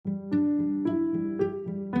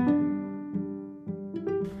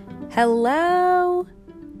Hello,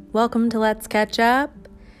 welcome to Let's Catch Up.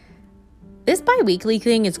 This bi-weekly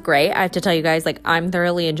thing is great. I have to tell you guys, I'm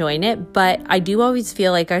thoroughly enjoying it, but I do always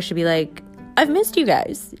feel like I should be I've missed you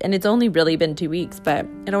guys, and it's only really been 2 weeks, but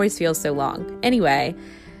it always feels so long. Anyway,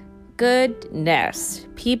 goodness,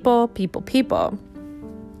 people.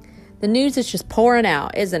 The news is just pouring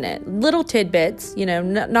out, isn't it? Little tidbits,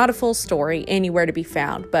 not a full story anywhere to be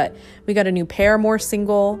found, but we got a new Paramore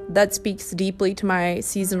single that speaks deeply to my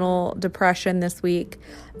seasonal depression this week.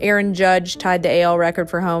 Aaron Judge tied the AL record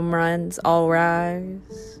for home runs. All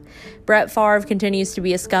rise. Brett Favre continues to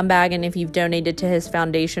be a scumbag, and if you've donated to his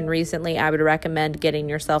foundation recently, I would recommend getting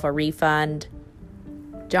yourself a refund.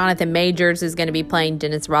 Jonathan Majors is going to be playing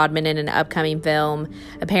Dennis Rodman in an upcoming film.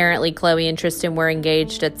 Apparently, Chloe and Tristan were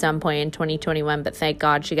engaged at some point in 2021, but thank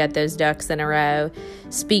God she got those ducks in a row.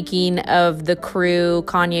 Speaking of the crew,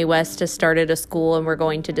 Kanye West has started a school, and we're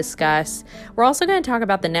going to discuss. We're also going to talk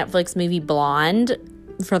about the Netflix movie Blonde.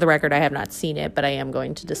 For the record, I have not seen it, but I am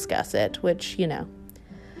going to discuss it, which,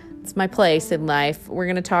 it's my place in life. We're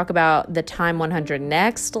going to talk about the Time 100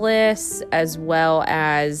 Next list, as well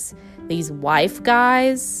as these wife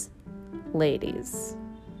guys, ladies,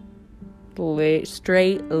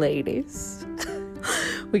 straight ladies.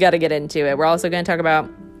 We got to get into it. We're also going to talk about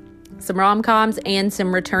some rom-coms and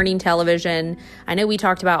some returning television. I know we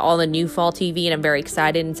talked about all the new fall TV, and I'm very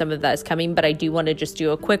excited, and some of that is coming, but I do want to just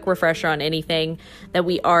do a quick refresher on anything that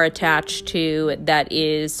we are attached to that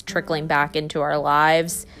is trickling back into our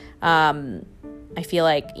lives. I feel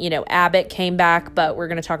like, Abbott came back, but we're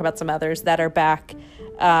going to talk about some others that are back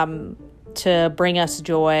to bring us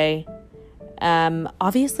joy.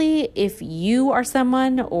 Obviously, if you are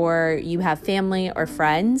someone or you have family or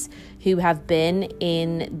friends who have been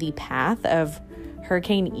in the path of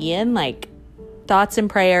Hurricane Ian, thoughts and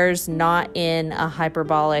prayers, not in a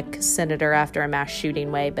hyperbolic senator after a mass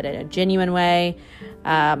shooting way, but in a genuine way.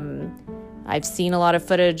 I've seen a lot of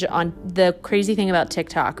footage on the crazy thing about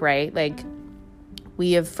TikTok, right?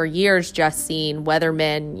 We have for years just seen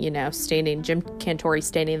weathermen, Jim Cantore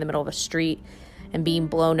standing in the middle of a street and being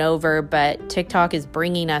blown over. But TikTok is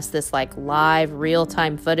bringing us this live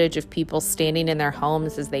real-time footage of people standing in their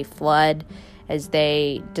homes as they flood, as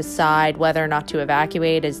they decide whether or not to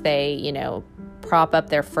evacuate, as they, prop up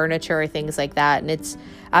their furniture or things like that. And it's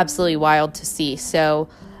absolutely wild to see. So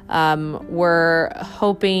we're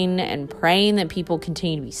hoping and praying that people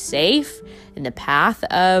continue to be safe in the path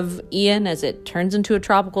of Ian as it turns into a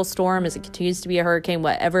tropical storm, as it continues to be a hurricane,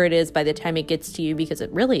 whatever it is by the time it gets to you, because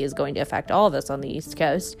it really is going to affect all of us on the East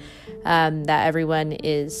Coast, that everyone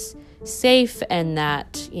is safe, and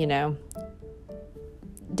that,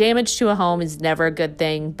 damage to a home is never a good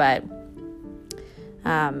thing, but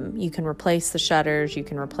you can replace the shutters, you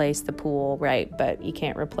can replace the pool, right? But you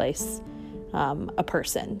can't replace a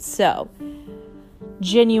person. So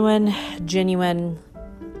genuine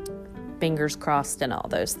fingers crossed and all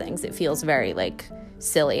those things. It feels very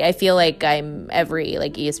silly. I feel like I'm every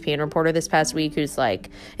ESPN reporter this past week who's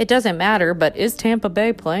it doesn't matter, but is Tampa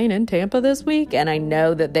Bay playing in Tampa this week? And I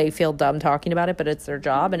know that they feel dumb talking about it, but it's their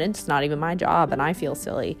job, and it's not even my job, and I feel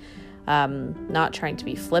silly. Not trying to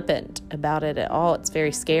be flippant about it at all. It's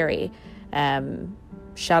very scary.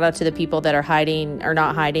 Shout out to the people that are hiding, or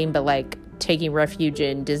not hiding, but taking refuge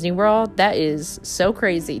in Disney World. That is so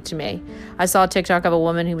crazy to me. I saw a TikTok of a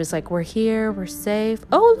woman who was we're here, we're safe.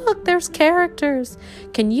 Oh, look, there's characters.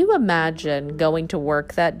 Can you imagine going to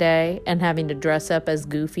work that day and having to dress up as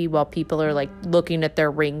Goofy while people are looking at their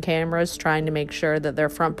Ring cameras trying to make sure that their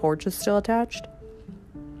front porch is still attached?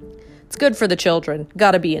 It's good for the children.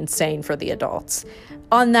 Gotta be insane for the adults.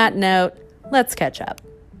 On that note, let's catch up.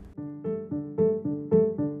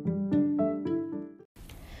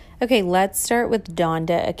 Okay, let's start with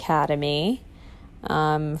Donda Academy,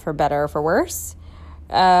 for better or for worse.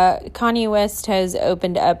 Kanye West has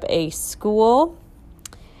opened up a school.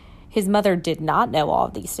 His mother did not know all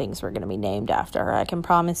of these things were going to be named after her. I can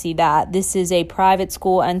promise you that. This is a private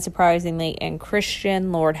school, unsurprisingly, and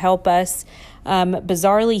Christian. Lord help us.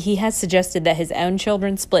 Bizarrely, he has suggested that his own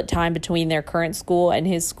children split time between their current school and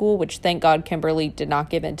his school, which thank God Kimberly did not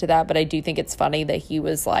give into that. But I do think it's funny that he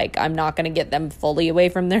was I'm not going to get them fully away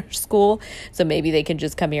from their school. So maybe they can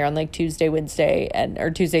just come here on Tuesday, Wednesday, or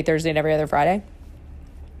Tuesday, Thursday, and every other Friday.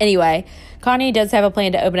 Anyway, Kanye does have a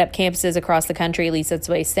plan to open up campuses across the country, at least that's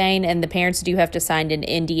what he's saying, and the parents do have to sign an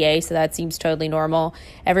NDA, so that seems totally normal.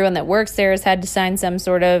 Everyone that works there has had to sign some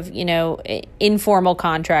sort of, informal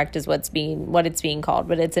contract is what it's being called,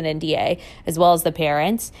 but it's an NDA, as well as the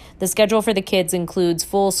parents. The schedule for the kids includes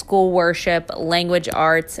full school worship, language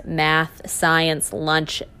arts, math, science,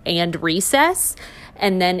 lunch, and recess,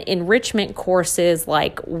 and then enrichment courses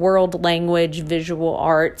like world language, visual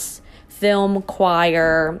arts, film,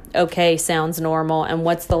 choir. Okay, sounds normal. And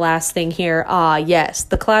what's the last thing here? Yes,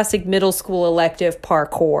 the classic middle school elective,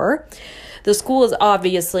 parkour. The school is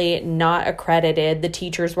obviously not accredited. The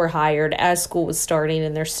teachers were hired as school was starting,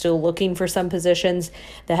 and they're still looking for some positions.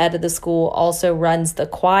 The head of the school also runs the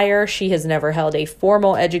choir. She has never held a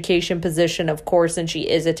formal education position, of course, and she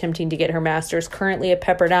is attempting to get her master's currently at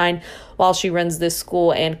Pepperdine while she runs this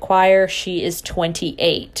school and choir. She is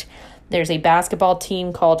 28. There's a basketball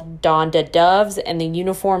team called Donda Doves, and the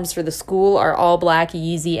uniforms for the school are all black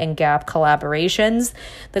Yeezy and Gap collaborations.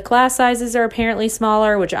 The class sizes are apparently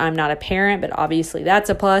smaller, which I'm not a parent, but obviously that's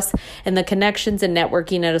a plus. And the connections and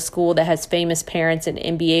networking at a school that has famous parents and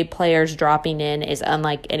NBA players dropping in is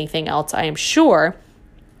unlike anything else, I am sure.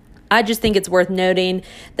 I just think it's worth noting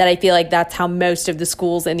that I feel like that's how most of the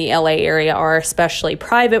schools in the LA area are, especially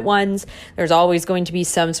private ones. There's always going to be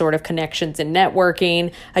some sort of connections and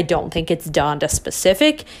networking. I don't think it's Donda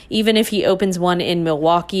specific. Even if he opens one in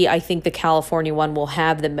Milwaukee, I think the California one will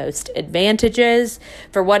have the most advantages.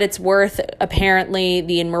 For what it's worth, apparently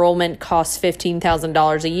the enrollment costs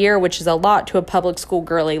 $15,000 a year, which is a lot to a public school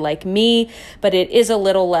girly like me, but it is a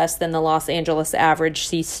little less than the Los Angeles average,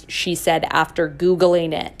 she said after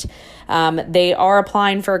Googling it. They are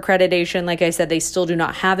applying for accreditation. Like I said, they still do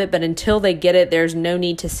not have it, but until they get it, there's no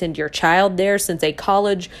need to send your child there since a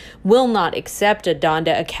college will not accept a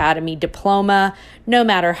Donda Academy diploma, no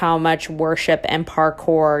matter how much worship and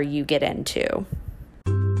parkour you get into.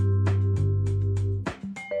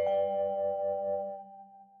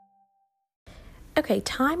 Okay,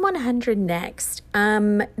 Time 100 next.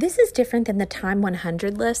 This is different than the Time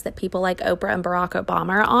 100 list that people like Oprah and Barack Obama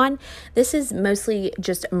are on. This is mostly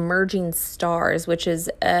just emerging stars, which is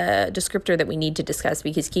a descriptor that we need to discuss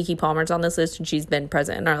because Keke Palmer's on this list and she's been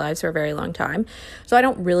present in our lives for a very long time. So I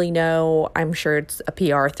don't really know. I'm sure it's a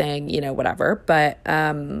PR thing, whatever. But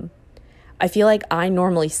I feel like I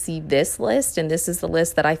normally see this list, and this is the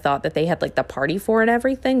list that I thought that they had like the party for and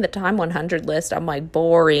everything. The Time 100 list, I'm like,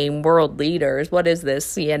 boring, world leaders. What is this,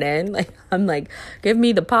 CNN? I'm like, give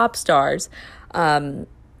me the pop stars.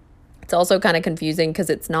 It's also kind of confusing because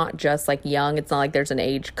it's not just like young. It's not like there's an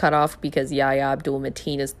age cutoff because Yahya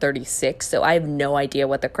Abdul-Mateen is 36. So I have no idea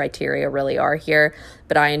what the criteria really are here,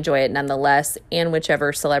 but I enjoy it nonetheless. And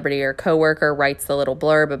whichever celebrity or coworker writes the little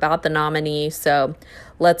blurb about the nominee. So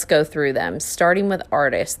let's go through them. Starting with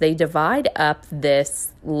artists, they divide up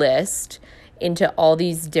this list into all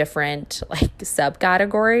these different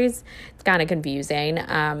subcategories. It's kind of confusing.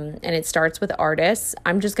 And it starts with artists.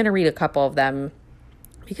 I'm just going to read a couple of them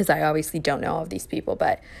because I obviously don't know all of these people,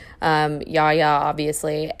 but Yahya,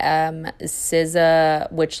 obviously, SZA,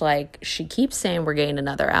 which she keeps saying we're getting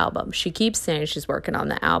another album. She keeps saying she's working on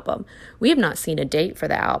the album. We have not seen a date for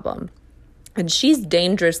the album. And she's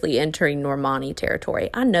dangerously entering Normani territory.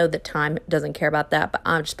 I know that Time doesn't care about that, but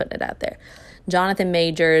I'm just putting it out there. Jonathan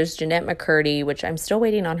Majors, Jeanette McCurdy, which I'm still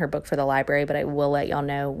waiting on her book for the library, but I will let y'all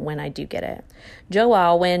know when I do get it. Joe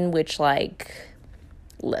Alwyn, which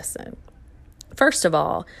listen. First of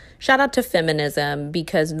all, shout out to feminism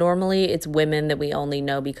because normally it's women that we only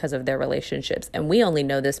know because of their relationships. And we only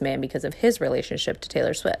know this man because of his relationship to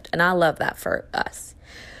Taylor Swift. And I love that for us.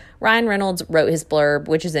 Ryan Reynolds wrote his blurb,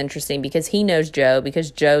 which is interesting because he knows Joe because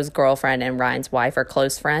Joe's girlfriend and Ryan's wife are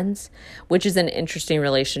close friends, which is an interesting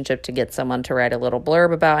relationship to get someone to write a little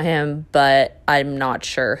blurb about him. But I'm not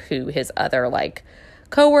sure who his other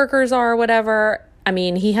coworkers are or whatever. I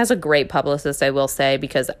mean, he has a great publicist, I will say,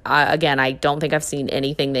 because, I don't think I've seen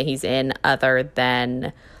anything that he's in other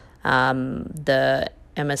than the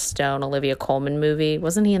Emma Stone, Olivia Colman movie.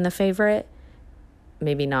 Wasn't he in The Favorite?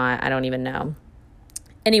 Maybe not. I don't even know.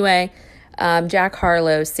 Anyway, Jack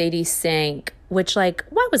Harlow, Sadie Sink, which, why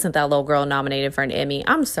wasn't that little girl nominated for an Emmy?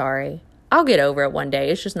 I'm sorry. I'll get over it one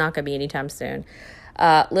day. It's just not going to be anytime soon.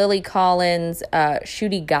 Lily Collins,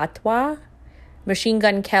 Shruti Gatwa. Machine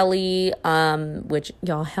Gun Kelly, which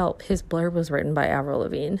y'all help. His blurb was written by Avril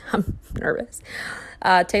Lavigne. I'm nervous.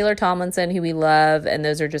 Taylor Tomlinson, who we love, and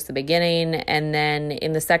those are just the beginning. And then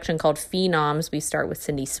in the section called Phenoms, we start with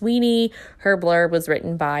Sydney Sweeney. Her blurb was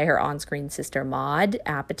written by her on-screen sister Maude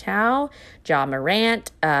Apatow, Ja Morant,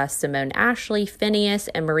 Simone Ashley, Phineas,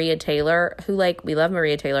 and Maria Taylor, who, we love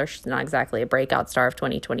Maria Taylor. She's not exactly a breakout star of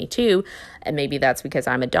 2022, and maybe that's because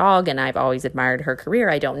I'm a dog and I've always admired her career.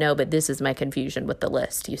 I don't know, but this is my confusion with the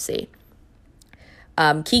list, you see.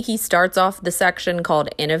 Kiki starts off the section called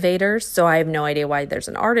Innovators, so I have no idea why there's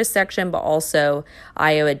an artist section, but also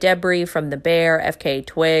Iowa Debris from The Bear, FK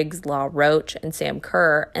Twigs, La Roach, and Sam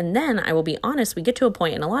Kerr. And then, I will be honest, we get to a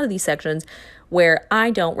point in a lot of these sections where I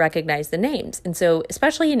don't recognize the names. And so,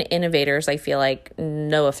 especially in Innovators, I feel like,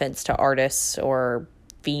 no offense to artists or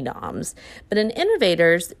phenoms, but in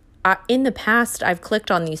Innovators, in the past, I've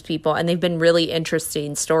clicked on these people and they've been really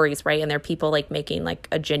interesting stories, right? And they're people making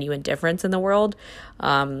a genuine difference in the world.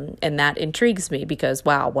 And that intrigues me because,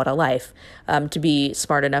 wow, what a life, to be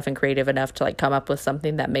smart enough and creative enough to come up with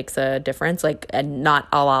something that makes a difference, and not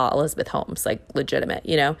a la Elizabeth Holmes, legitimate,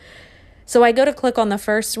 So I go to click on the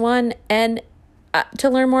first one and to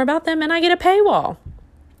learn more about them, and I get a paywall.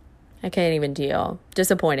 I can't even deal.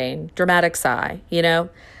 Disappointing. Dramatic sigh,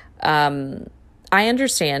 I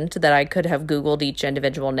understand that I could have Googled each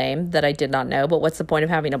individual name that I did not know, but what's the point of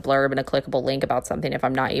having a blurb and a clickable link about something if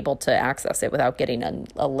I'm not able to access it without getting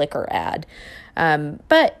a liquor ad?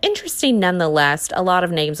 But interesting nonetheless. A lot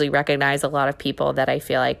of names we recognize, a lot of people that I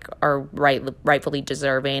feel like are rightfully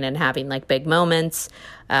deserving and having big moments,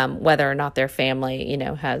 whether or not their family,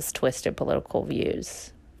 has twisted political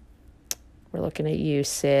views. We're looking at you,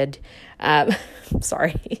 Sid.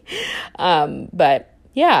 Sorry. But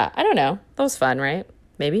yeah, I don't know. That was fun, right?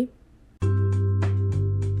 Maybe.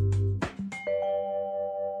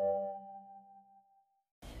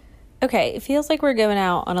 Okay, it feels like we're going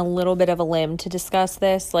out on a little bit of a limb to discuss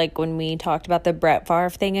this. When we talked about the Brett Favre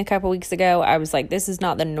thing a couple weeks ago, I was like, this is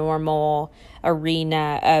not the normal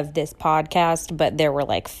arena of this podcast, but there were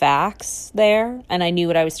facts there, and I knew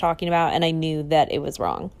what I was talking about, and I knew that it was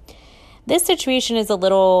wrong. This situation is a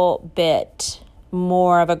little bit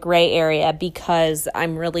more of a gray area because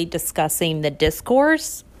I'm really discussing the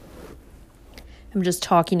discourse. I'm just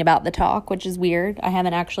talking about the talk, which is weird. I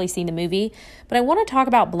haven't actually seen the movie, but I want to talk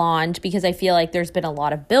about Blonde because I feel like there's been a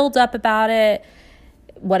lot of build up about it.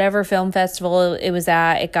 Whatever film festival it was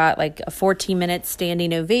at, it got a 14-minute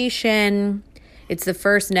standing ovation. It's the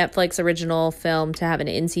first Netflix original film to have an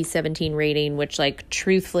NC-17 rating, which,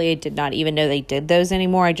 truthfully, I did not even know they did those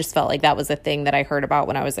anymore. I just felt like that was a thing that I heard about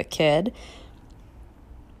when I was a kid.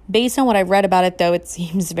 Based on what I've read about it, though, it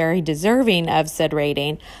seems very deserving of said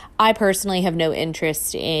rating. I personally have no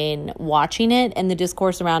interest in watching it, and the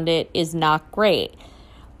discourse around it is not great.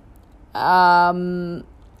 In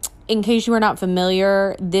case you are not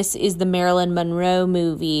familiar, this is the Marilyn Monroe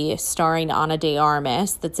movie starring Ana de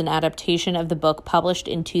Armas. That's an adaptation of the book published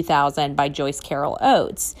in 2000 by Joyce Carol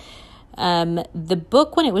Oates. The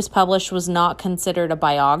book, when it was published, was not considered a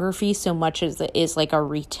biography so much as it is a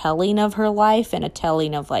retelling of her life and a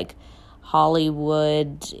telling of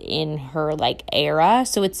Hollywood in her era.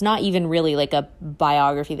 So it's not even really a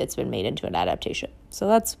biography that's been made into an adaptation. So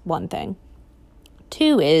that's one thing.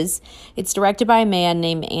 Two is it's directed by a man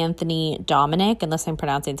named Anthony Dominic, unless I'm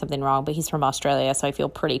pronouncing something wrong, but he's from Australia, so I feel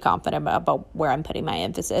pretty confident about where I'm putting my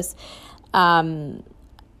emphasis.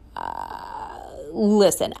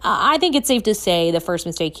 Listen, I think it's safe to say the first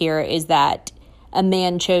mistake here is that a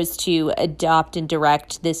man chose to adopt and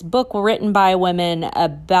direct this book written by a woman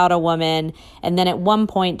about a woman. And then at one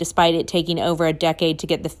point, despite it taking over a decade to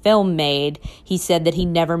get the film made, he said that he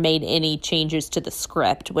never made any changes to the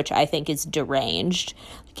script, which I think is deranged.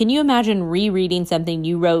 Can you imagine rereading something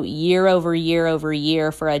you wrote year over year over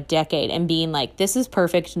year for a decade and being like, this is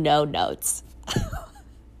perfect, no notes?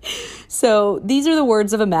 So these are the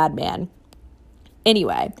words of a madman.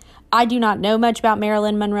 Anyway, I do not know much about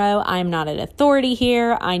Marilyn Monroe. I'm not an authority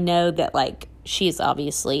here. I know that, she's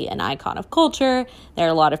obviously an icon of culture. There are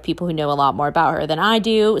a lot of people who know a lot more about her than I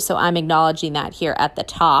do, so I'm acknowledging that here at the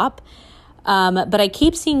top. But I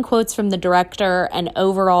keep seeing quotes from the director and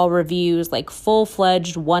overall reviews,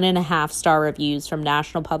 full-fledged 1.5-star reviews from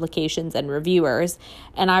national publications and reviewers.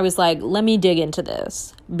 And I was like, let me dig into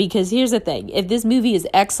this. Because here's the thing. If this movie is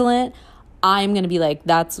excellent, I'm going to be like,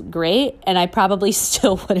 that's great, and I probably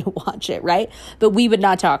still wouldn't watch it, right? But we would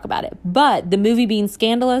not talk about it. But the movie being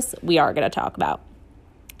scandalous, we are going to talk about.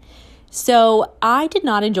 So I did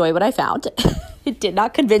not enjoy what I found. It did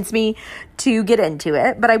not convince me to get into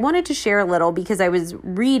it, but I wanted to share a little because I was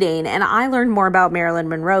reading and I learned more about Marilyn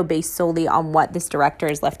Monroe based solely on what this director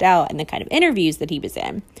has left out and the kind of interviews that he was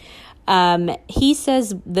in. He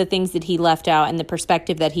says the things that he left out and the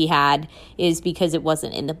perspective that he had is because it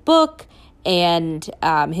wasn't in the book. And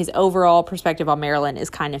his overall perspective on Marilyn is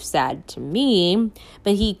kind of sad to me,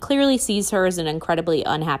 but he clearly sees her as an incredibly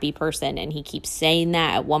unhappy person, and he keeps saying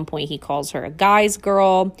that. At one point, he calls her a guy's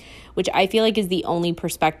girl, which I feel like is the only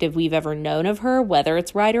perspective we've ever known of her. Whether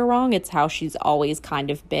it's right or wrong, it's how she's always kind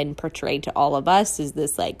of been portrayed to all of us, as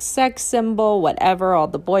this like sex symbol, whatever, all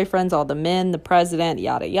the boyfriends, all the men, the president,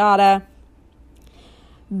 yada, yada.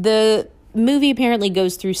 The movie apparently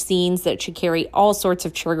goes through scenes that should carry all sorts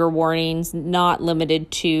of trigger warnings, not limited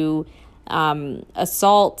to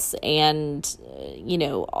assaults and,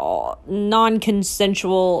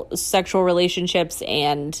 non-consensual sexual relationships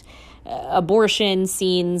and abortion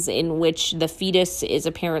scenes in which the fetus is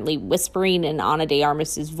apparently whispering in Ana de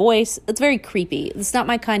Armas's voice. It's very creepy. It's not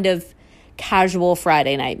my kind of casual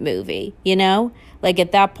Friday night movie, Like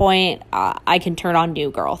at that point, I can turn on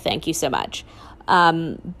New Girl. Thank you so much.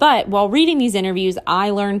 But while reading these interviews, I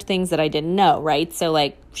learned things that I didn't know, right? So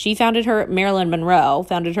like Marilyn Monroe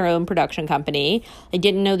founded her own production company. I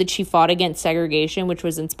didn't know that she fought against segregation, which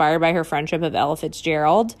was inspired by her friendship of Ella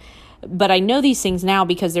Fitzgerald. But I know these things now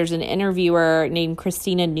because there's an interviewer named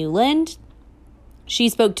Christina Newland. She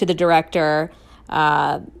spoke to the director,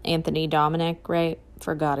 Anthony Dominic, right?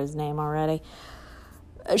 Forgot his name already.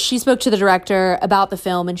 She spoke to the director about the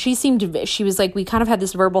film, and she was like, we kind of had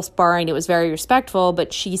this verbal sparring. It was very respectful,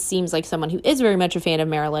 but she seems like someone who is very much a fan of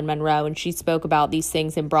Marilyn Monroe, and she spoke about these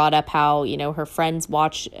things and brought up how, her friends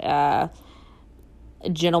watch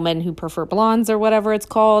Gentlemen Who Prefer Blondes or whatever it's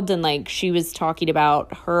called, and like she was talking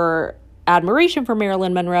about her admiration for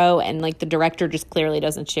Marilyn Monroe, and like the director just clearly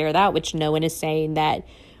doesn't share that, which no one is saying that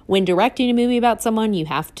when directing a movie about someone, you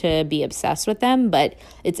have to be obsessed with them, but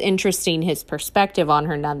it's interesting his perspective on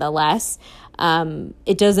her nonetheless.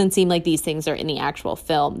 It doesn't seem like these things are in the actual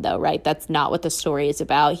film, though, right? That's not what the story is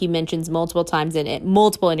about. He mentions multiple times in it,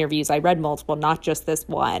 multiple interviews, I read multiple, not just this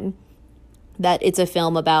one, that it's a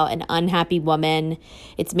film about an unhappy woman.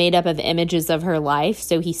 It's made up of images of her life.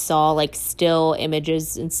 So he saw like still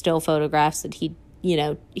images and still photographs that he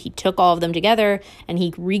took all of them together and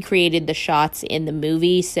he recreated the shots in the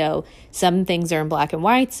movie. So some things are in black and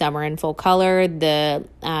white, some are in full color. The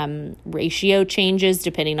ratio changes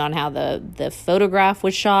depending on how the photograph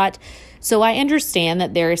was shot. So I understand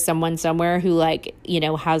that there is someone somewhere who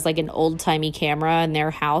has like an old timey camera in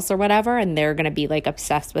their house or whatever, and they're going to be like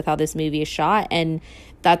obsessed with how this movie is shot. And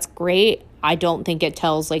that's great. I don't think it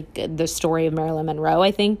tells like the story of Marilyn Monroe.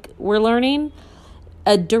 I think we're learning.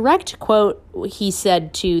 A direct quote he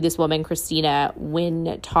said to this woman, Christina,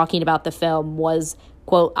 when talking about the film was,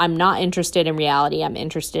 quote, "I'm not interested in reality. I'm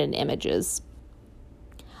interested in images."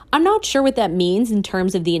 I'm not sure what that means in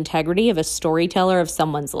terms of the integrity of a storyteller of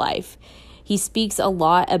someone's life. He speaks a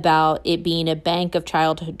lot about it being a bank of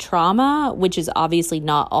childhood trauma, which is obviously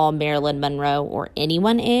not all Marilyn Monroe or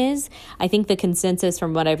anyone is. I think the consensus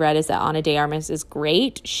from what I've read is that Ana de Armas is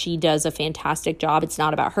great. She does a fantastic job. It's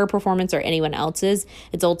not about her performance or anyone else's.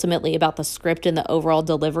 It's ultimately about the script and the overall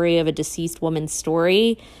delivery of a deceased woman's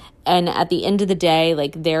story. And at the end of the day,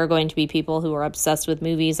 like, there are going to be people who are obsessed with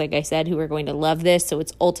movies, like I said, who are going to love this. So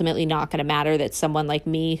it's ultimately not going to matter that someone like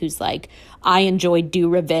me, who's like, I enjoy Do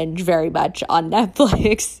Revenge very much on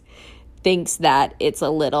Netflix, thinks that it's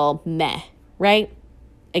a little meh, right?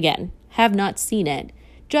 Again, have not seen it,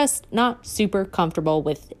 just not super comfortable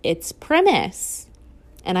with its premise.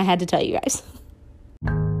 And I had to tell you guys.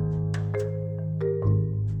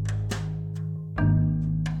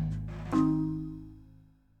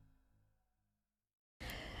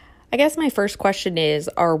 I guess my first question is,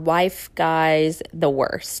 are wife guys the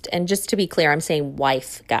worst? And just to be clear, I'm saying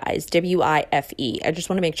wife guys, W-I-F-E. I just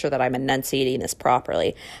want to make sure that I'm enunciating this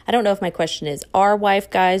properly. I don't know if my question is, are wife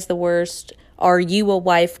guys the worst? Are you a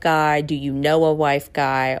wife guy? Do you know a wife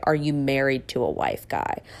guy? Are you married to a wife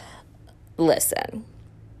guy? Listen,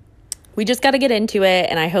 we just got to get into it,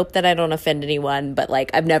 and I hope that I don't offend anyone, but like,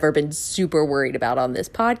 I've never been super worried about on this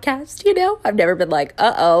podcast, I've never been like,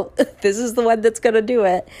 uh-oh, this is the one that's going to do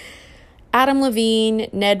it. Adam Levine,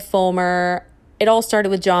 Ned Fulmer, it all started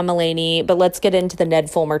with John Mulaney, but let's get into the Ned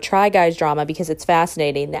Fulmer Try Guys drama because it's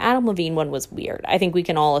fascinating. The Adam Levine one was weird. I think we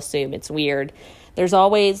can all assume it's weird. There's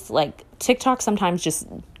always, like, TikTok sometimes just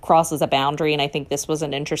crosses a boundary, and I think this was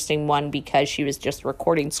an interesting one because she was just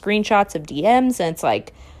recording screenshots of DMs, and it's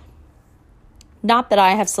like, not that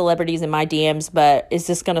I have celebrities in my DMs, but is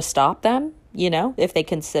this going to stop them? if they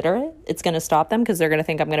consider it, it's going to stop them because they're going to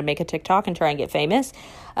think I'm going to make a TikTok and try and get famous.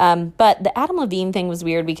 But the Adam Levine thing was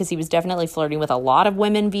weird because he was definitely flirting with a lot of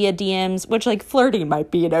women via DMs, which like flirting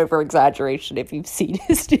might be an over-exaggeration if you've seen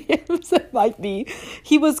his DMs. It might be.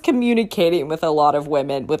 He was communicating with a lot of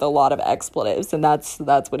women with a lot of expletives, and that's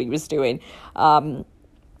what he was doing. And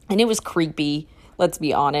it was creepy, let's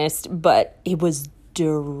be honest, but it was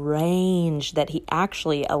deranged that he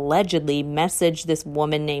actually allegedly messaged this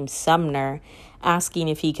woman named Sumner asking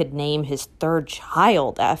if he could name his third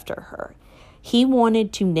child after her. He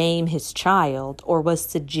wanted to name his child, or was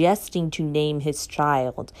suggesting to name his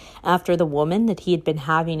child, after the woman that he had been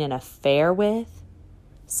having an affair with.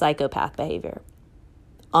 Psychopath behavior.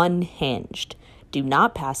 Unhinged. Do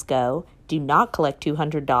not pass go. Do not collect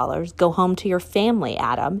 $200. Go home to your family,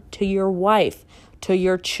 Adam, to your wife, to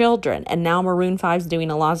your children. And now Maroon 5's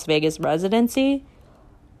doing a Las Vegas residency.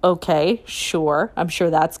 Okay, sure. I'm sure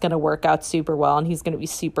that's going to work out super well, and he's going to be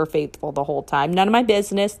super faithful the whole time. None of my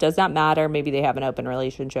business. Does not matter. Maybe they have an open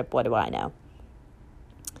relationship. What do I know?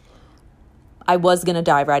 I was going to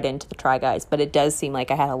dive right into the Try Guys, but it does seem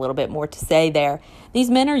like I had a little bit more to say there. These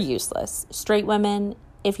men are useless. Straight women,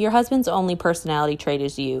 if your husband's only personality trait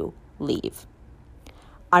is you, leave.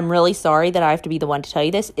 I'm really sorry that I have to be the one to tell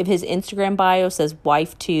you this. If his Instagram bio says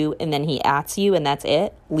wife to, and then he ats you and that's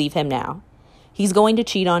it, leave him now. He's going to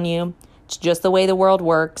cheat on you. It's just the way the world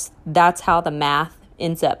works. That's how the math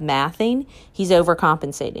ends up mathing. He's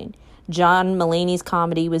overcompensating. John Mulaney's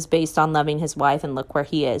comedy was based on loving his wife, and look where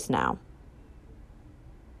he is now.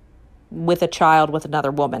 With a child with another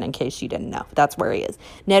woman, in case you didn't know. That's where he is.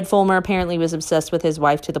 Ned Fulmer apparently was obsessed with his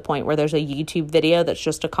wife to the point where there's a YouTube video that's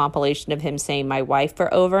just a compilation of him saying my wife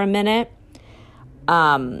for over a minute.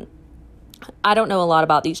 I don't know a lot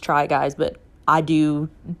about these Try Guys, but I do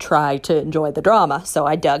try to enjoy the drama, so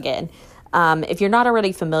I dug in. If you're not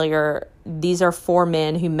already familiar, these are 4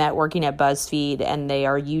 men who met working at BuzzFeed, and they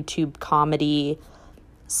are YouTube comedy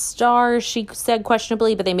stars, she said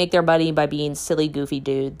questionably, but they make their money by being silly, goofy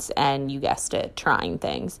dudes, and you guessed it, trying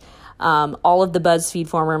things. All of the BuzzFeed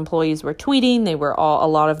former employees were tweeting. A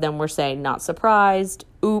lot of them were saying not surprised,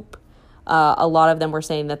 oop. A lot of them were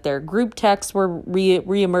saying that their group texts were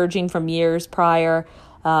re-emerging from years prior.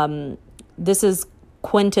 This is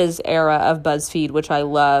Quinta's era of BuzzFeed, which I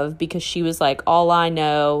love, because she was like, all I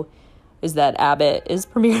know is that Abbott is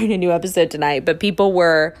premiering a new episode tonight, but people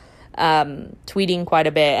were tweeting quite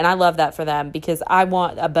a bit, and I love that for them, because I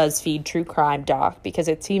want a BuzzFeed true crime doc, because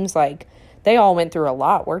it seems like they all went through a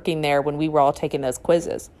lot working there when we were all taking those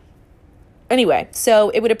quizzes. Anyway, so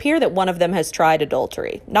it would appear that one of them has tried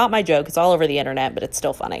adultery. Not my joke, it's all over the internet, but it's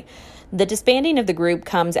still funny. The disbanding of the group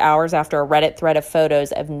comes hours after a Reddit thread of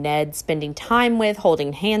photos of Ned spending time with,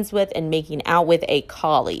 holding hands with, and making out with a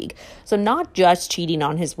colleague. So not just cheating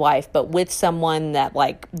on his wife, but with someone that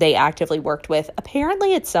they actively worked with.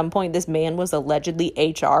 Apparently at some point this man was allegedly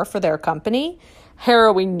HR for their company.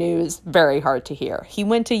 Harrowing news, very hard to hear. He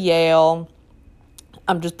went to Yale.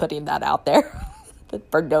 I'm just putting that out there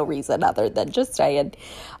for no reason other than just saying.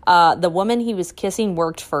 The woman he was kissing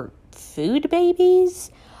worked for Food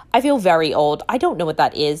Babies. I feel very old. I don't know what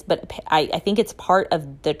that is, but I think it's part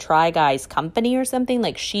of the Try Guys company or something.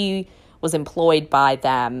 Like, she was employed by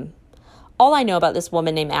them. All I know about this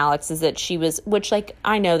woman named Alex is that she was, which,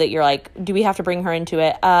 I know that you're like, do we have to bring her into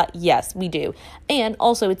it? Yes, we do. And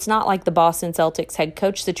also, it's not like the Boston Celtics head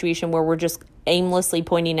coach situation where we're just aimlessly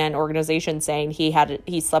pointing at an organization saying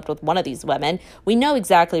he slept with one of these women. We know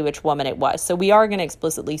exactly which woman it was. So we are going to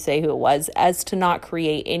explicitly say who it was, as to not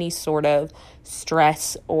create any sort of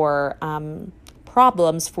stress or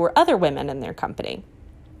problems for other women in their company.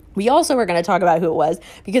 We also are going to talk about who it was,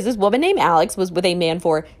 because this woman named Alex was with a man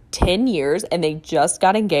for 10 years, and they just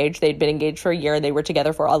got engaged. They'd been engaged for a year, and they were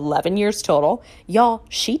together for 11 years total. Y'all,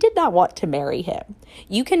 she did not want to marry him.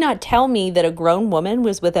 You cannot tell me that a grown woman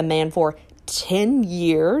was with a man for 10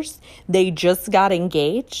 years. They just got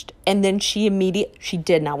engaged, and then she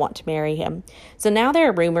did not want to marry him. So now there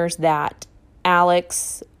are rumors that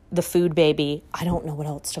Alex, the food baby, I don't know what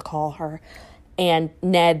else to call her, and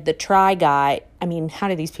Ned, the Try Guy. I mean, how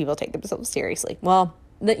do these people take themselves seriously? Well,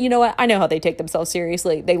 you know what? I know how they take themselves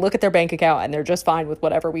seriously. They look at their bank account and they're just fine with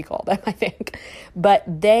whatever we call them, I think. But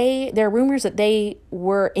there are rumors that they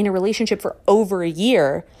were in a relationship for over a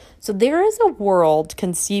year. So there is a world,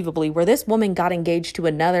 conceivably, where this woman got engaged to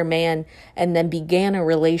another man and then began a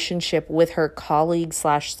relationship with her colleague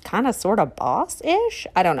 / kind of sort of boss-ish.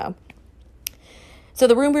 I don't know. So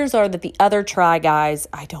the rumors are that the other Try Guys,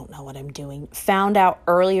 I don't know what I'm doing, found out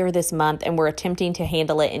earlier this month and were attempting to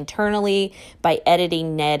handle it internally by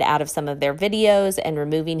editing Ned out of some of their videos and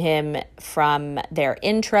removing him from their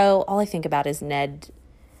intro. All I think about is Ned's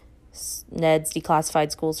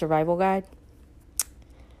Declassified School Survival Guide.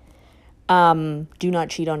 Do not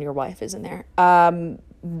cheat on your wife is in there.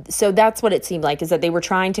 So that's what it seemed like, is that they were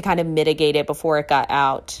trying to kind of mitigate it before it got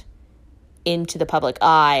out into the public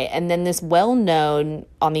eye. And then this well-known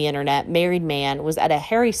on the internet married man was at a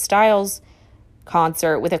Harry Styles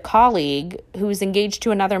concert with a colleague who was engaged to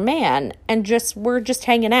another man and were just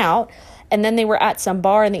hanging out. And then they were at some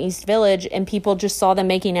bar in the East Village and people just saw them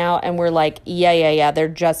making out and were like, yeah, they're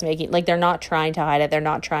just making, like, they're not trying to hide it. They're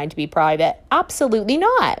not trying to be private. Absolutely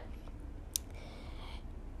not.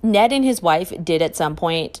 Ned and his wife did at some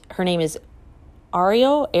point. Her name is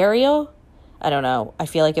Ariel. I don't know. I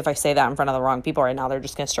feel like if I say that in front of the wrong people right now, they're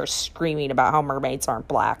just going to start screaming about how mermaids aren't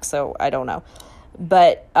black. So I don't know.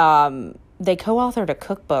 But they co-authored a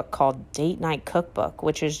cookbook called Date Night Cookbook,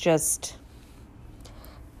 which is just,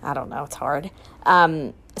 I don't know. It's hard.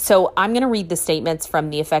 So I'm going to read the statements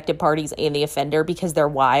from the affected parties and the offender because they're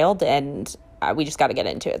wild and we just got to get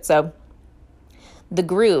into it. So the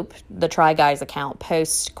group, the Try Guys account,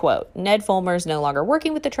 posts, quote, Ned Fulmer is no longer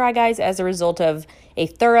working with the Try Guys as a result of a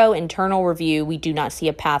thorough internal review. We do not see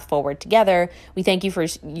a path forward together. We thank you for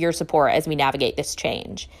your support as we navigate this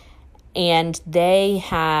change. And they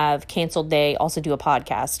have canceled. They also do a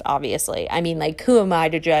podcast, obviously. I mean, like, who am I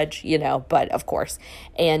to judge, but of course.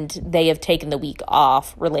 And they have taken the week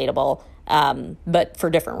off, relatable, but for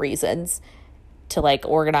different reasons, to like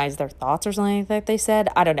organize their thoughts or something like that, they said.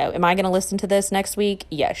 I don't know. Am I going to listen to this next week?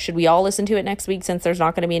 Yes. Should we all listen to it next week since there's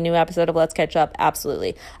not going to be a new episode of Let's Catch Up?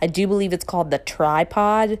 Absolutely. I do believe it's called The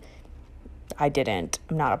Tripod. I'm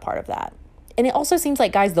not a part of that. And it also seems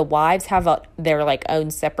like, guys, the wives have their like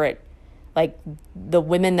own separate, like the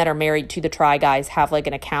women that are married to the Try Guys have like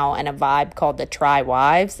an account and a vibe called the Try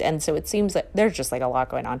Wives. And so it seems like there's just like a lot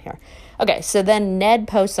going on here. Okay. So then Ned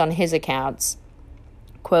posts on his accounts,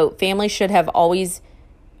 quote, family should have always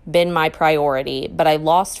been my priority, but I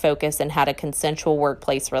lost focus and had a consensual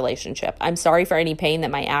workplace relationship. I'm sorry for any pain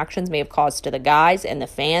that my actions may have caused to the guys and the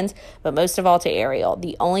fans, but most of all to Ariel.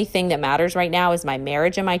 The only thing that matters right now is my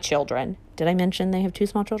marriage and my children. Did I mention they have 2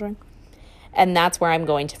 small children? And that's where I'm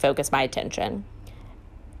going to focus my attention.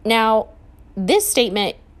 Now, this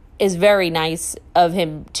statement is very nice of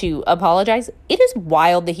him to apologize. It is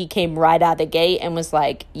wild that he came right out of the gate and was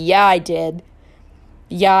like, yeah, I did.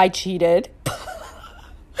 Yeah, I cheated.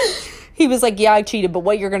 He was like, yeah, I cheated, but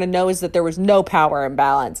what you're going to know is that there was no power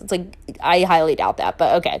imbalance. It's like, I highly doubt that,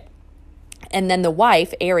 but okay. And then the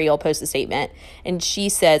wife, Ariel, posts a statement, and she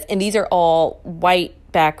says, and these are all white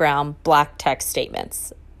background, black text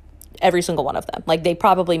statements, every single one of them. Like, they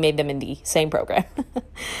probably made them in the same program.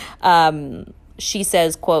 She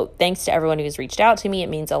says, quote, thanks to everyone who's reached out to me. It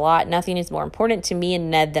means a lot. Nothing is more important to me and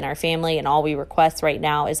Ned than our family, and all we request right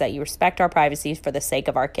now is that you respect our privacy for the sake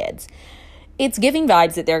of our kids. It's giving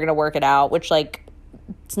vibes that they're going to work it out, which, like,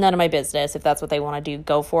 it's none of my business. If that's what they want to do,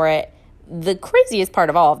 go for it. The craziest part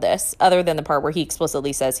of all of this, other than the part where he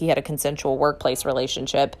explicitly says he had a consensual workplace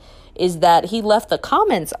relationship, is that he left the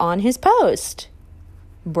comments on his post.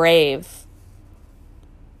 Brave.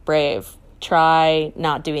 Try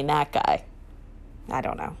not doing that, guy. I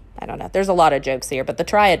don't know. There's a lot of jokes here, but the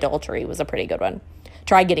try adultery was a pretty good one.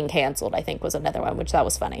 Try getting canceled, I think, was another one, which that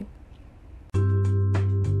was funny.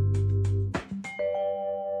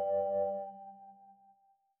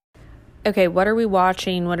 Okay, what are we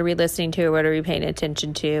watching? What are we listening to? What are we paying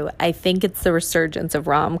attention to? I think it's the resurgence of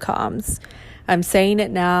rom-coms. I'm saying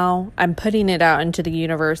it now. I'm putting it out into the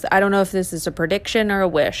universe. I don't know if this is a prediction or a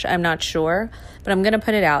wish. I'm not sure, but I'm going to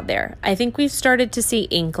put it out there. I think we've started to see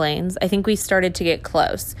inklings. I think we started to get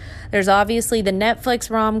close. There's obviously the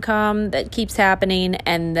Netflix rom-com that keeps happening,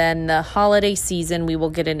 and then the holiday season, we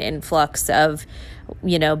will get an influx of,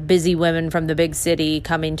 busy women from the big city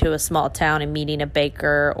coming to a small town and meeting a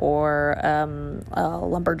baker or a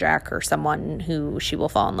lumberjack or someone who she will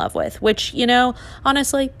fall in love with, which,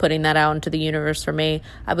 honestly, putting that out into the universe for me,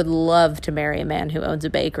 I would love to marry a man who owns a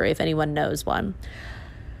bakery if anyone knows one.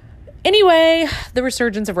 Anyway, the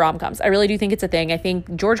resurgence of rom-coms. I really do think it's a thing. I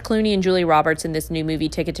think George Clooney and Julia Roberts in this new movie,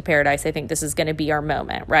 Ticket to Paradise, I think this is going to be our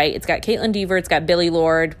moment, right? It's got Caitlin Dever, it's got Billy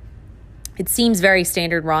Lord. It seems very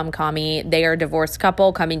standard rom-com-y. They are a divorced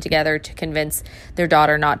couple coming together to convince their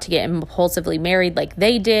daughter not to get impulsively married like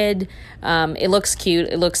they did. It looks cute.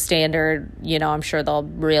 It looks standard. I'm sure they'll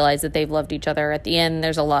realize that they've loved each other at the end.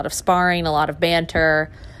 There's a lot of sparring, a lot of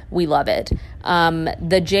banter. We love it.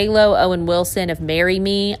 The J-Lo Owen Wilson of Marry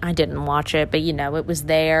Me, I didn't watch it, but it was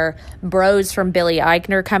there. Bros from Billy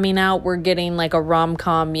Eichner coming out. We're getting like a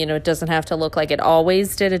rom-com, it doesn't have to look like it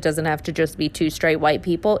always did. It doesn't have to just be two straight white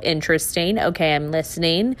people. Interesting. Okay, I'm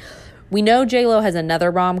listening. We know J-Lo has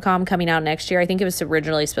another rom-com coming out next year. I think it was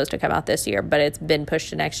originally supposed to come out this year, but it's been pushed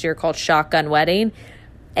to next year, called Shotgun Wedding.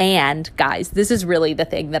 And guys, this is really the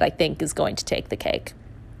thing that I think is going to take the cake.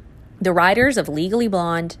 The writers of Legally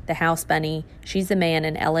Blonde, The House Bunny, She's the Man,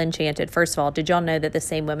 and Ella Enchanted. First of all, did y'all know that the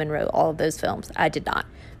same women wrote all of those films? I did not.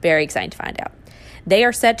 Very excited to find out. They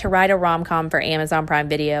are set to write a rom-com for Amazon Prime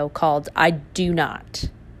Video called I Do, ...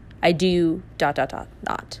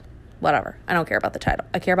 Whatever. I don't care about the title.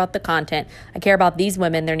 I care about the content. I care about these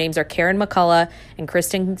women. Their names are Karen McCullough and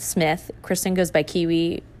Kristen Smith. Kristen goes by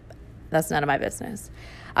Kiwi. That's none of my business.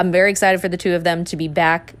 I'm very excited for the two of them to be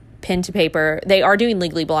back, pen to paper. They are doing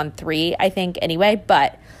Legally Blonde 3, I think, anyway,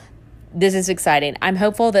 but this is exciting. I'm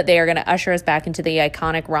hopeful that they are going to usher us back into the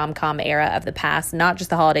iconic rom-com era of the past, not just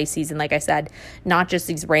the holiday season, like I said, not just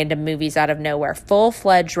these random movies out of nowhere,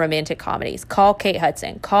 full-fledged romantic comedies. Call Kate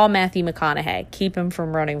Hudson, call Matthew McConaughey, keep him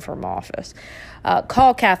from running for office.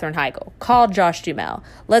 Call Katherine Heigl, call Josh Duhamel.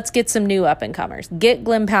 Let's get some new up-and-comers. Get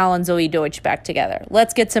Glenn Powell and Zoe Deutsch back together.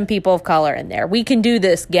 Let's get some people of color in there. We can do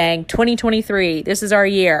this, gang. 2023, this is our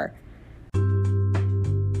year.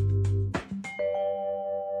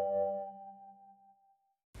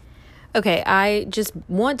 Okay, I just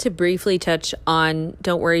want to briefly touch on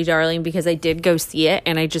Don't Worry, Darling, because I did go see it,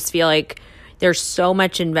 and I just feel like there's so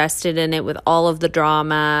much invested in it with all of the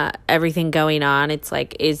drama, everything going on. It's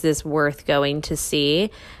like, is this worth going to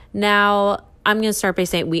see? Now, I'm going to start by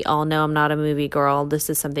saying we all know I'm not a movie girl. This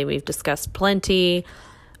is something we've discussed plenty.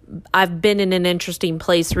 I've been in an interesting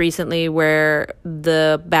place recently where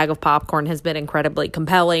the bag of popcorn has been incredibly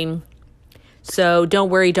compelling. So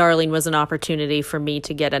Don't Worry, Darling was an opportunity for me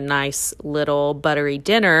to get a nice little buttery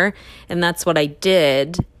dinner, and that's what I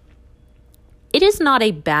did. It is not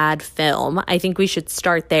a bad film. I think we should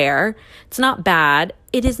start there. It's not bad.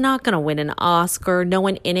 It is not going to win an Oscar. No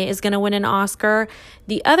one in it is going to win an Oscar.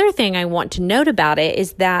 The other thing I want to note about it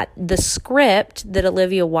is that the script that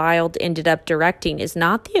Olivia Wilde ended up directing is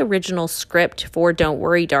not the original script for Don't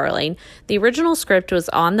Worry, Darling. The original script was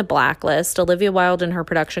on the blacklist. Olivia Wilde and her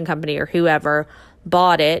production company or whoever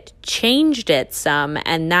bought it, changed it some,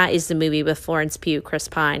 and that is the movie with Florence Pugh, Chris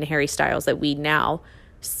Pine, Harry Styles that we now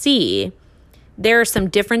see. There are some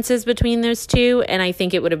differences between those two, and I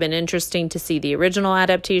think it would have been interesting to see the original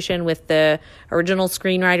adaptation with the original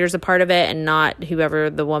screenwriters a part of it and not whoever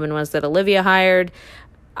the woman was that Olivia hired.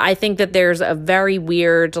 I think that there's a very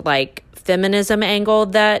weird, feminism angle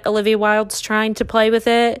that Olivia Wilde's trying to play with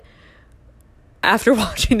it. After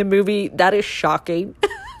watching the movie, that is shocking.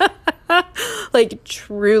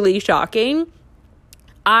 Truly shocking.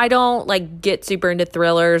 I don't get super into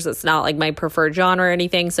thrillers. It's not my preferred genre or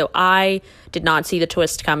anything. So I did not see the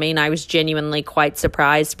twist coming. I was genuinely quite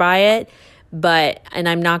surprised by it. And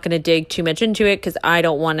I'm not going to dig too much into it because I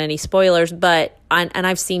don't want any spoilers. And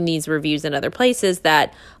I've seen these reviews in other places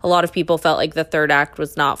that a lot of people felt like the third act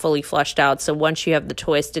was not fully fleshed out. So once you have the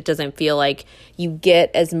twist, it doesn't feel like you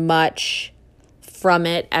get as much from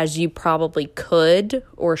it as you probably could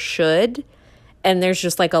or should. And there's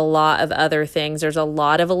just a lot of other things. There's a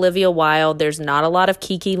lot of Olivia Wilde. There's not a lot of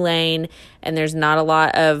Kiki Lane. And there's not a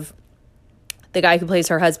lot of the guy who plays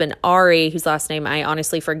her husband, Ari, whose last name I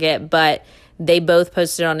honestly forget. But they both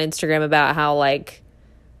posted on Instagram about how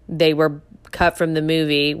they were cut from the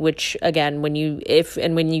movie, which again, when you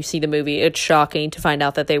see the movie, it's shocking to find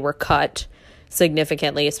out that they were cut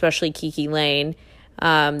significantly, especially Kiki Lane,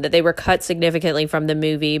 that they were cut significantly from the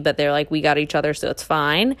movie, but they're we got each other, so it's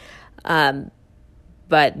fine.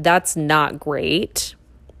 But that's not great.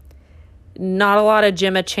 Not a lot of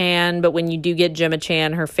Gemma Chan, but when you do get Gemma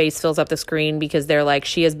Chan, her face fills up the screen because they're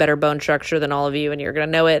she has better bone structure than all of you and you're going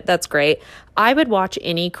to know it. That's great. I would watch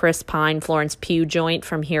any Chris Pine, Florence Pugh joint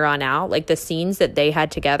from here on out. The scenes that they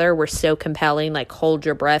had together were so compelling, hold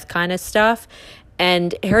your breath kind of stuff.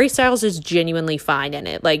 And Harry Styles is genuinely fine in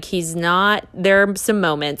it. He's not, there are some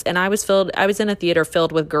moments, and I was in a theater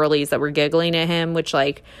filled with girlies that were giggling at him, which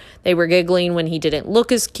they were giggling when he didn't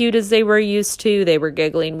look as cute as they were used to. They were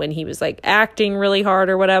giggling when he was acting really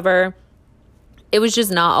hard or whatever. It was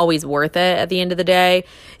just not always worth it at the end of the day.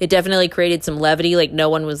 It definitely created some levity. No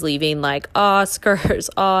one was leaving Oscars.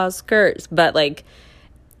 But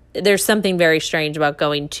there's something very strange about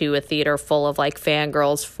going to a theater full of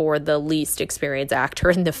fangirls for the least experienced actor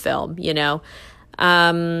in the film,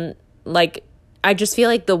 I just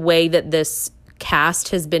feel the way that this cast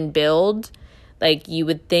has been billed, Like, you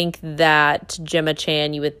would think that Gemma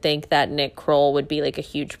Chan, you would think that Nick Kroll would be like a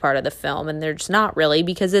huge part of the film, and they're just not really,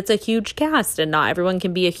 because it's a huge cast and not everyone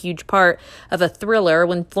can be a huge part of a thriller.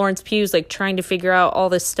 When Florence Pugh's like trying to figure out all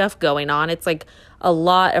this stuff going on, it's like a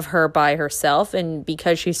lot of her by herself, and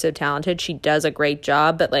because she's so talented, she does a great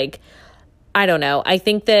job. But like, I don't know. I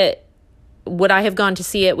think that would I have gone to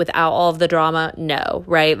see it without all of the drama? No,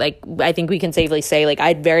 right? Like, I think we can safely say, like, I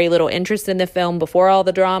had very little interest in the film before all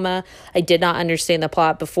the drama. I did not understand the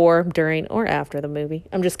plot before, during, or after the movie.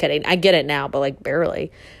 I'm just kidding. I get it now, but, like,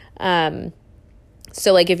 barely.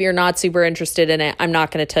 So, like, if you're not super interested in it, I'm not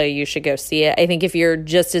going to tell you should go see it. I think if you're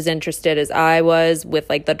just as interested as I was with,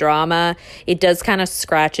 like, the drama, it does kind of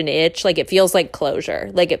scratch an itch. Like, it feels like closure.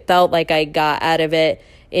 Like, it felt like I got out of it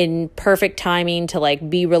in perfect timing to like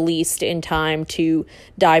be released in time to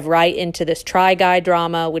dive right into this Try Guy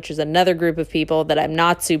drama, which is another group of people that I'm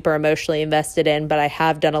not super emotionally invested in, but I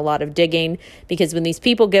have done a lot of digging, because when these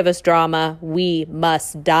people give us drama, we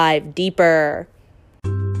must dive deeper.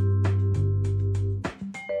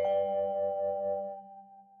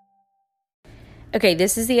 Okay,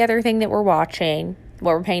 this is the other thing that we're watching,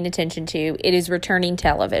 what we're paying attention to. It is returning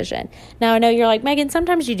television. Now, I know you're like, Megan,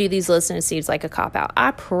 sometimes you do these lists and it seems like a cop-out.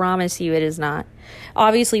 I promise you it is not.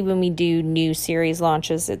 Obviously, when we do new series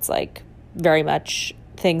launches, it's like very much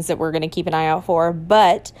things that we're going to keep an eye out for.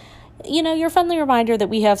 But, you know, your friendly reminder that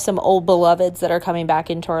we have some old beloveds that are coming back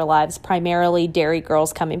into our lives, primarily Derry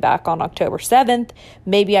Girls coming back on October 7th.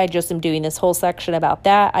 Maybe I just am doing this whole section about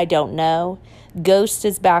that. I don't know. Ghost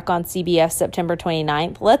is back on CBS September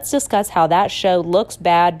 29th. Let's discuss how that show looks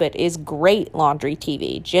bad but is great laundry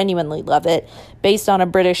TV. Genuinely love it. Based on a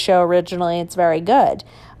British show originally, it's very good.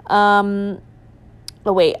 Oh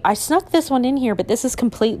wait, I snuck this one in here, but this is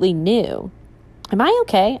completely new. Am I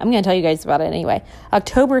okay? I'm going to tell you guys about it anyway.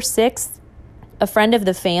 October 6th, A Friend of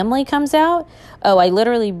the Family comes out. Oh, I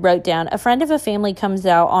literally wrote down, A Friend of a Family comes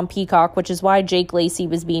out on Peacock, which is why Jake Lacy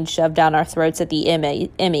was being shoved down our throats at the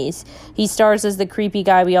Emmys. He stars as the creepy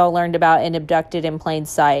guy we all learned about in Abducted in Plain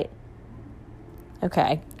Sight.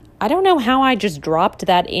 Okay. I don't know how I just dropped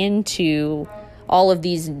that into all of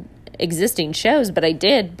these existing shows, but I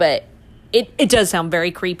did. But it does sound very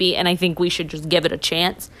creepy, and I think we should just give it a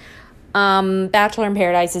chance. Bachelor in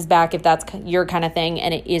Paradise is back, if that's your kind of thing,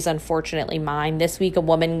 and it is unfortunately mine. This week, a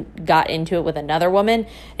woman got into it with another woman,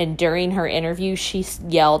 and during her interview, she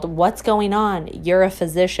yelled, "What's going on? You're a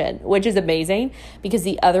physician," which is amazing, because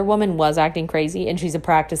the other woman was acting crazy, and she's a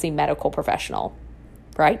practicing medical professional.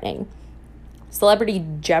 Frightening. Celebrity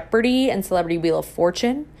Jeopardy and Celebrity Wheel of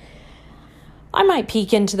Fortune. I might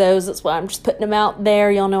peek into those. That's why I'm just putting them out there.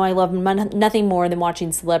 Y'all know I love nothing more than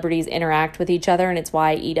watching celebrities interact with each other, and it's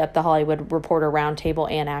why I eat up the Hollywood Reporter Roundtable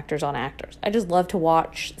and Actors on Actors. I just love to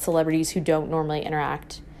watch celebrities who don't normally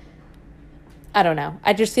interact. I don't know.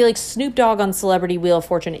 I just feel like Snoop Dogg on Celebrity Wheel of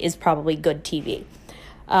Fortune is probably good TV.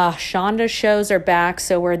 Shonda's shows are back,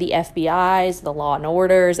 so are the FBI's, the Law and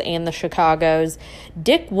Orders, and the Chicago's.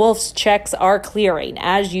 Dick Wolf's checks are clearing,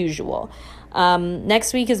 as usual.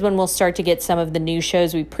 Next week is when we'll start to get some of the new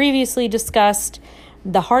shows we previously discussed.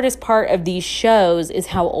 The hardest part of these shows is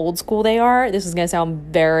how old school they are. This is going to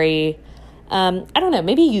sound very, I don't know,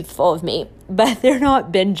 maybe youthful of me, but they're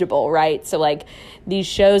not bingeable, right? So like these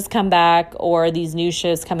shows come back or these new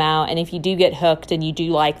shows come out, and if you do get hooked and you do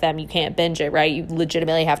like them, you can't binge it, right? You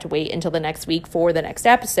legitimately have to wait until the next week for the next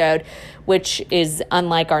episode, which is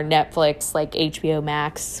unlike our Netflix, like HBO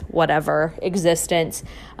Max, whatever, existence,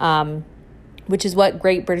 which is what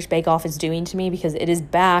Great British Bake Off is doing to me, because it is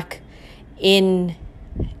back in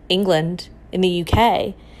England, in the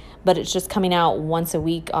UK, but it's just coming out once a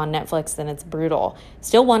week on Netflix, and it's brutal.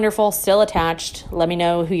 Still wonderful, still attached. Let me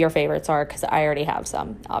know who your favorites are, because I already have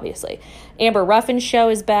some, obviously. Amber Ruffin's show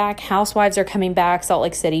is back. Housewives are coming back. Salt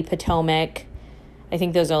Lake City, Potomac. I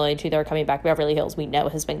think those are the only two that are coming back. Beverly Hills, we know,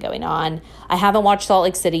 has been going on. I haven't watched Salt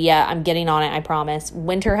Lake City yet. I'm getting on it, I promise.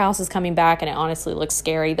 Winter House is coming back, and it honestly looks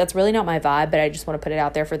scary. That's really not my vibe, but I just want to put it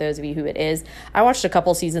out there for those of you who it is. I watched a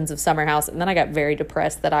couple seasons of Summer House, and then I got very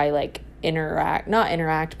depressed that I, like, not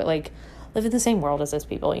interact, but, like, live in the same world as those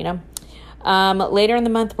people, you know? Later in the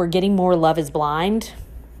month, we're getting more Love is Blind.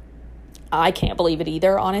 I can't believe it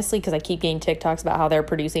either, honestly, because I keep getting TikToks about how they're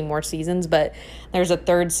producing more seasons, but there's a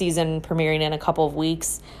third season premiering in a couple of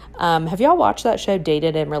weeks. Have y'all watched that show,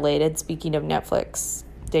 Dated and Related? Speaking of Netflix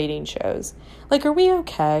dating shows. Like, are we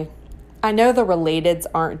okay? I know the Relateds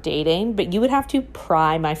aren't dating, but you would have to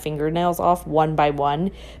pry my fingernails off one by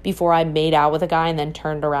one before I made out with a guy and then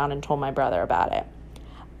turned around and told my brother about it.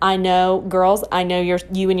 I know, girls, I know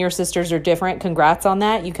you and your sisters are different. Congrats on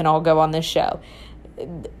that. You can all go on this show.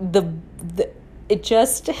 it's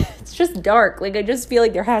just dark. Like, I just feel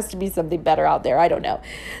like there has to be something better out there. I don't know.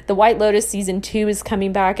 The White Lotus season 2 is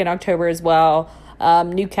coming back in October as well.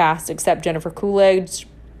 New cast except Jennifer Coolidge.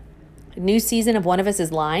 New season of One of Us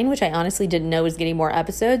is Lying, which I honestly didn't know was getting more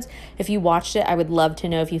episodes. If you watched it, I would love to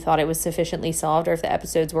know if you thought it was sufficiently solved or if the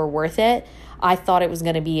episodes were worth it. I thought it was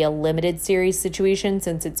going to be a limited series situation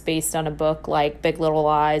since it's based on a book like Big Little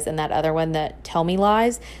Lies and that other one, that Tell Me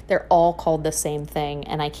Lies. They're all called the same thing,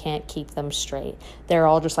 and I can't keep them straight. They're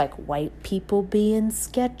all just like white people being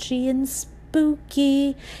sketchy and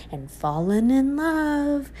spooky and falling in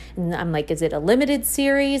love. And I'm like, is it a limited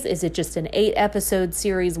series? Is it just an 8-episode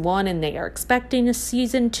series 1 and they are expecting a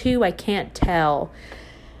season 2? I can't tell.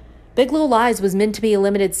 Big Little Lies was meant to be a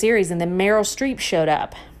limited series, and then Meryl Streep showed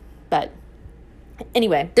up. But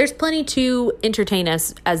anyway, there's plenty to entertain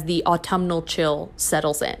us as the autumnal chill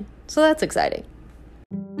settles in. So that's exciting.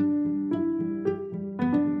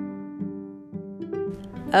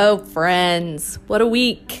 Oh, friends, what a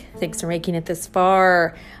week. Thanks for making it this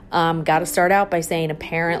far. Got to start out by saying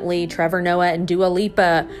apparently Trevor Noah and Dua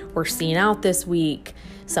Lipa were seen out this week.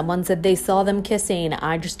 Someone said they saw them kissing.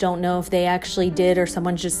 I just don't know if they actually did or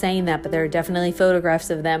someone's just saying that, but there are definitely photographs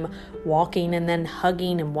of them walking and then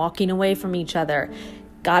hugging and walking away from each other.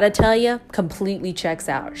 Gotta tell you, completely checks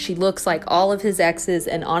out. She looks like all of his exes,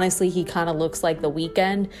 and honestly, he kind of looks like The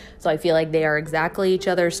Weeknd, so I feel like they are exactly each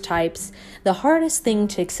other's types. The hardest thing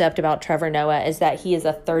to accept about Trevor Noah is that he is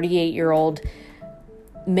a 38-year-old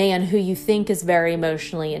man who you think is very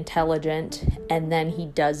emotionally intelligent, and then he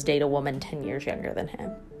does date a woman 10 years younger than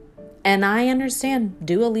him. And I understand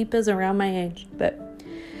Dua Lipa's around my age, but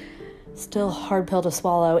still a hard pill to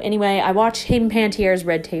swallow. Anyway, I watched Hayden Panettiere's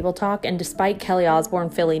Red Table Talk, and despite Kelly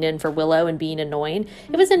Osbourne filling in for Willow and being annoying,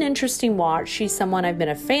 it was an interesting watch. She's someone I've been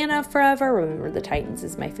a fan of forever. Remember the Titans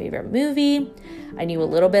is my favorite movie. I knew a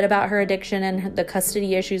little bit about her addiction and the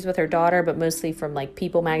custody issues with her daughter, but mostly from like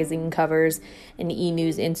People magazine covers and E!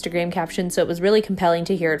 News Instagram captions, so it was really compelling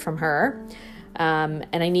to hear it from her. And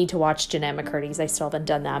I need to watch Jeanette McCurdy's. I still haven't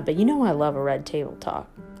done that, but you know I love a Red Table Talk,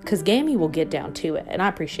 because Gammy will get down to it, and I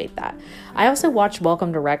appreciate that. I also watched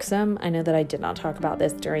Welcome to Wrexham. I know that I did not talk about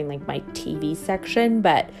this during like my TV section,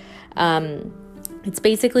 but it's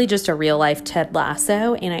basically just a real life Ted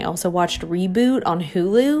Lasso, and I also watched Reboot on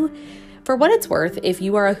Hulu. For what it's worth, if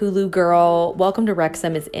you are a Hulu girl, Welcome to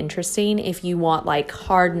Wrexham is interesting if you want like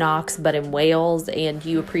Hard Knocks but in Wales and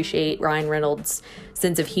you appreciate Ryan Reynolds'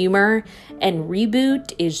 sense of humor. And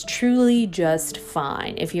Reboot is truly just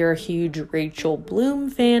fine. If you're a huge Rachel Bloom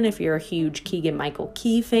fan, if you're a huge Keegan-Michael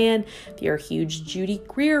Key fan, if you're a huge Judy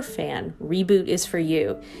Greer fan, Reboot is for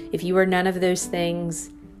you. If you are none of those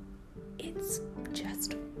things, it's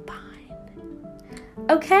just fine.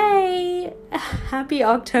 Okay, happy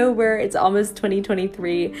October. It's almost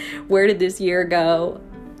 2023. Where did this year go?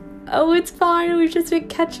 Oh, it's fine. We've just been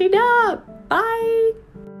catching up. Bye.